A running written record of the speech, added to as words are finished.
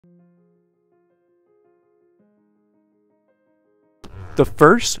The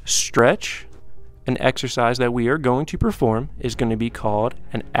first stretch and exercise that we are going to perform is going to be called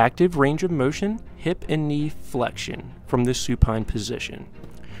an active range of motion hip and knee flexion from the supine position.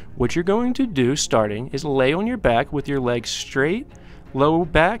 What you're going to do starting is lay on your back with your legs straight, low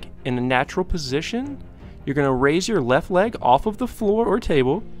back in a natural position. You're going to raise your left leg off of the floor or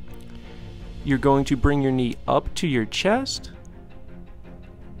table. You're going to bring your knee up to your chest,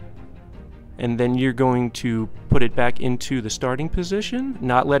 and then you're going to put it back into the starting position,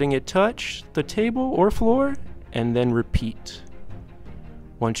 not letting it touch the table or floor, and then repeat.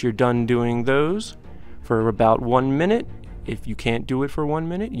 Once you're done doing those for about 1 minute, if you can't do it for 1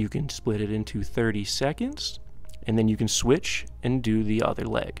 minute, you can split it into 30 seconds, and then you can switch and do the other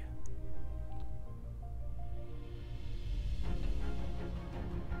leg.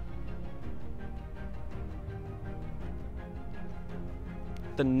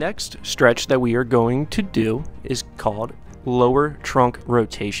 The next stretch that we are going to do is called lower trunk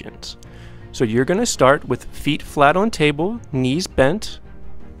rotations. So you're going to start with feet flat on table, knees bent,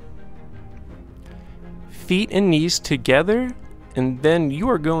 feet and knees together, and then you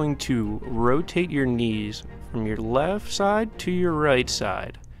are going to rotate your knees from your left side to your right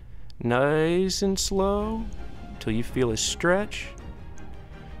side. Nice and slow until you feel a stretch.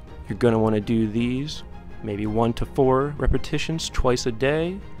 You're going to want to do these maybe 1 to 4 repetitions twice a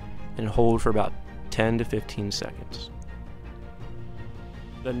day, and hold for about 10 to 15 seconds.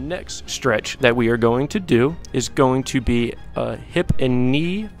 The next stretch that we are going to do is going to be a hip and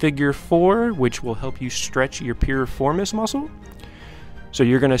knee figure 4, which will help you stretch your piriformis muscle. So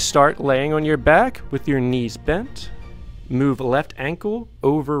you're going to start laying on your back with your knees bent. Move left ankle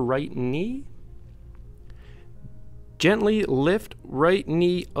over right knee. Gently lift right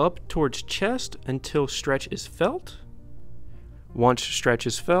knee up towards chest until stretch is felt. Once stretch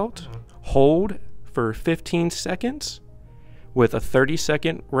is felt, hold for 15 seconds with a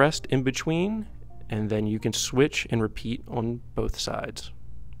 30-second rest in between, and then you can switch and repeat on both sides.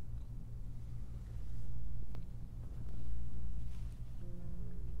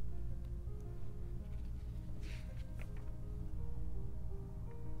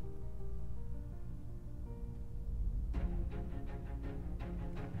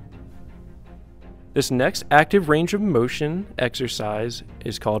 This next active range of motion exercise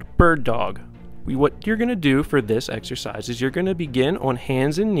is called bird dog. What you're going to do for this exercise is you're going to begin on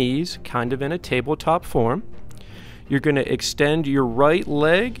hands and knees, kind of in a tabletop form. You're going to extend your right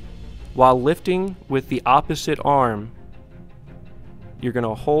leg while lifting with the opposite arm. You're going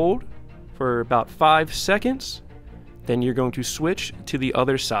to hold for about 5 seconds, then you're going to switch to the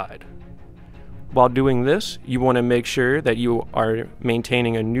other side. While doing this, you want to make sure that you are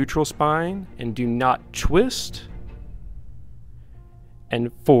maintaining a neutral spine and do not twist.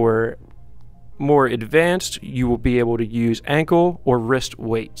 And for more advanced, you will be able to use ankle or wrist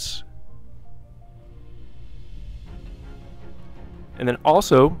weights. And then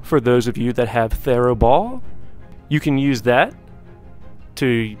also, for those of you that have TheraBall, you can use that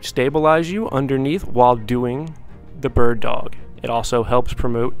to stabilize you underneath while doing the bird dog. It also helps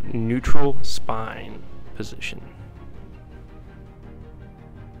promote neutral spine position.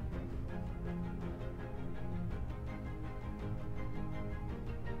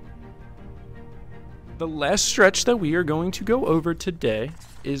 The last stretch that we are going to go over today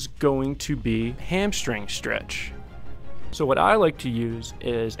is going to be hamstring stretch. So what I like to use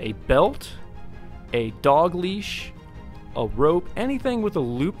is a belt, a dog leash, a rope, anything with a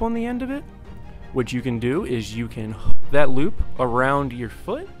loop on the end of it. What you can do is you can hook that loop around your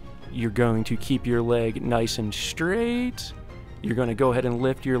foot. You're going to keep your leg nice and straight. You're going to go ahead and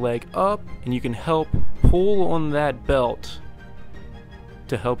lift your leg up, and you can help pull on that belt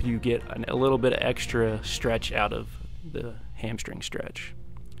to help you get a little bit of extra stretch out of the hamstring stretch.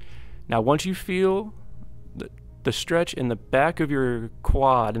 Now, once you feel the stretch in the back of your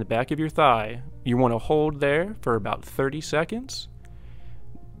quad, in the back of your thigh, you want to hold there for about 30 seconds.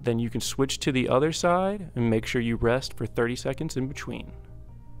 Then you can switch to the other side and make sure you rest for 30 seconds in between.